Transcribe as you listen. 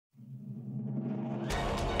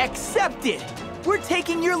Accepted! We're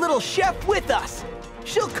taking your little chef with us.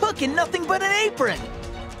 She'll cook in nothing but an apron.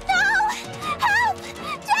 No! Help!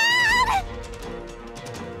 Dad!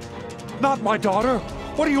 Not my daughter.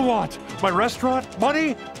 What do you want? My restaurant?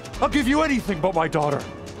 Money? I'll give you anything but my daughter.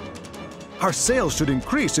 Our sales should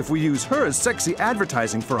increase if we use her as sexy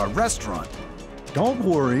advertising for our restaurant. Don't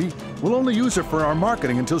worry, we'll only use her for our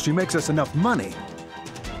marketing until she makes us enough money.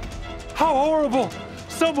 How horrible!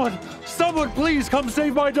 Someone please come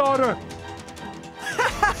save my daughter!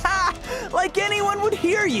 Like anyone would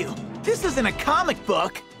hear you. This isn't a comic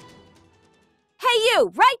book. Hey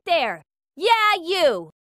you, right there! Yeah,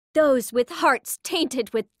 you! Those with hearts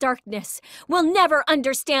tainted with darkness will never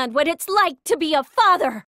understand what it's like to be a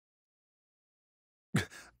father!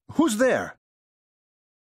 Who's there?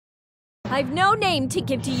 I've no name to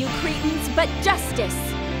give to you cretins but justice.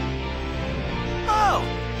 Oh,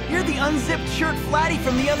 you're the unzipped shirt flatty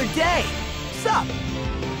from the other day. Sup?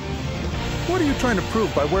 What are you trying to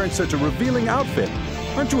prove by wearing such a revealing outfit?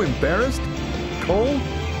 Aren't you embarrassed? Cold?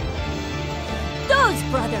 Those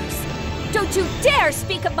brothers! Don't you dare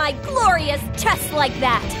speak of my glorious chest like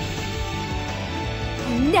that!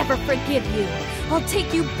 I'll never forgive you. I'll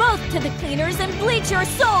take you both to the cleaners and bleach your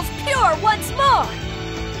souls pure once more!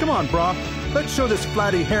 Come on, Brah. Let's show this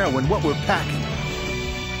flatty heroine what we're packing.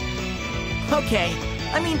 Okay,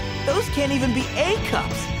 I mean, those can't even be A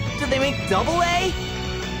cups. Do they make double A?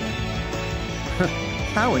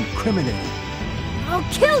 How incriminating. I'll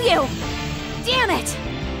kill you! Damn it!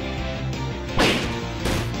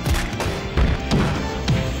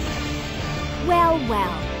 Well,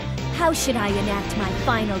 well. How should I enact my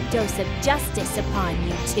final dose of justice upon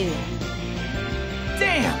you two?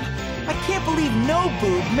 Damn! I can't believe no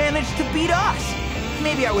boob managed to beat us.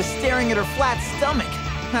 Maybe I was staring at her flat stomach.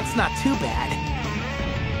 That's not too bad.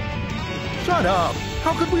 Shut up!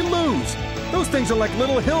 How could we lose? Those things are like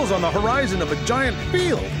little hills on the horizon of a giant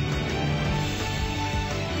field.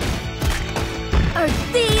 Are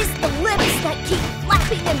these the lips that keep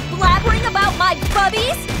flapping and blabbering about my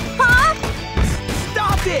bubbies? Huh?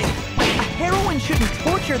 Stop it! A heroine shouldn't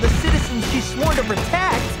torture the citizens she's sworn to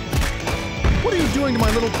protect. What are you doing to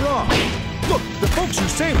my little Brah? Look, the folks you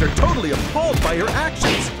saved are totally appalled by your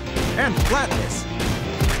actions. And flatness.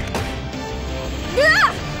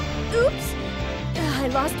 Ah! Oops. I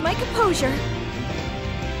lost my composure.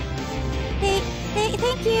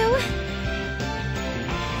 Thank you.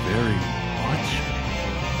 Very much.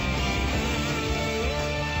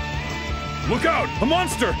 Look out! A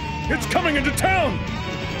monster! It's coming into town!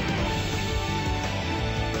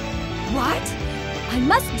 What? I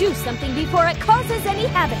must do something before it causes any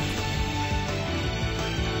havoc.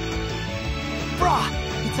 Brah,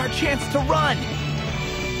 it's our chance to run.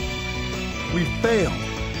 We failed.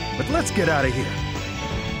 But let's get out of here.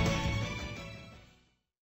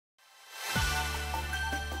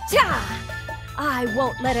 Ta! I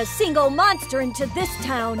won't let a single monster into this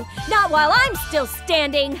town, not while I'm still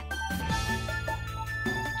standing!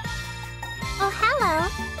 Oh, hello.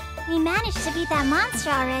 We managed to beat that monster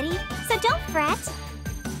already, so don't fret.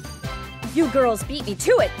 You girls beat me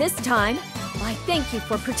to it this time. I thank you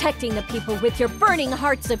for protecting the people with your burning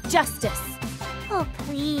hearts of justice. Oh,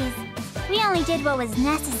 please. We only did what was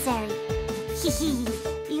necessary.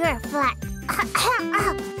 Hehe, you're a flat...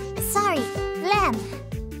 Sorry, lamb.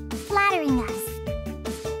 Flattering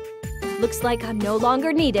us. Looks like I'm no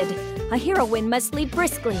longer needed. A heroine must leave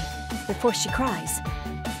briskly, before she cries.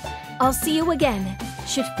 I'll see you again,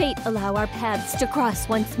 should fate allow our paths to cross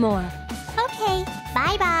once more. Okay,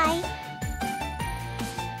 bye-bye.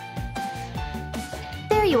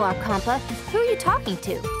 There you are, Compa. Who are you talking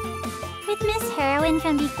to? With Miss Heroine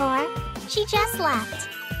from before. She just left.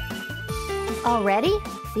 Already?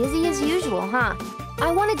 Busy as usual, huh?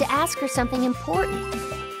 I wanted to ask her something important.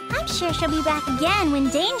 I'm sure she'll be back again when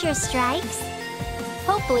danger strikes.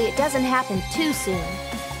 Hopefully it doesn't happen too soon.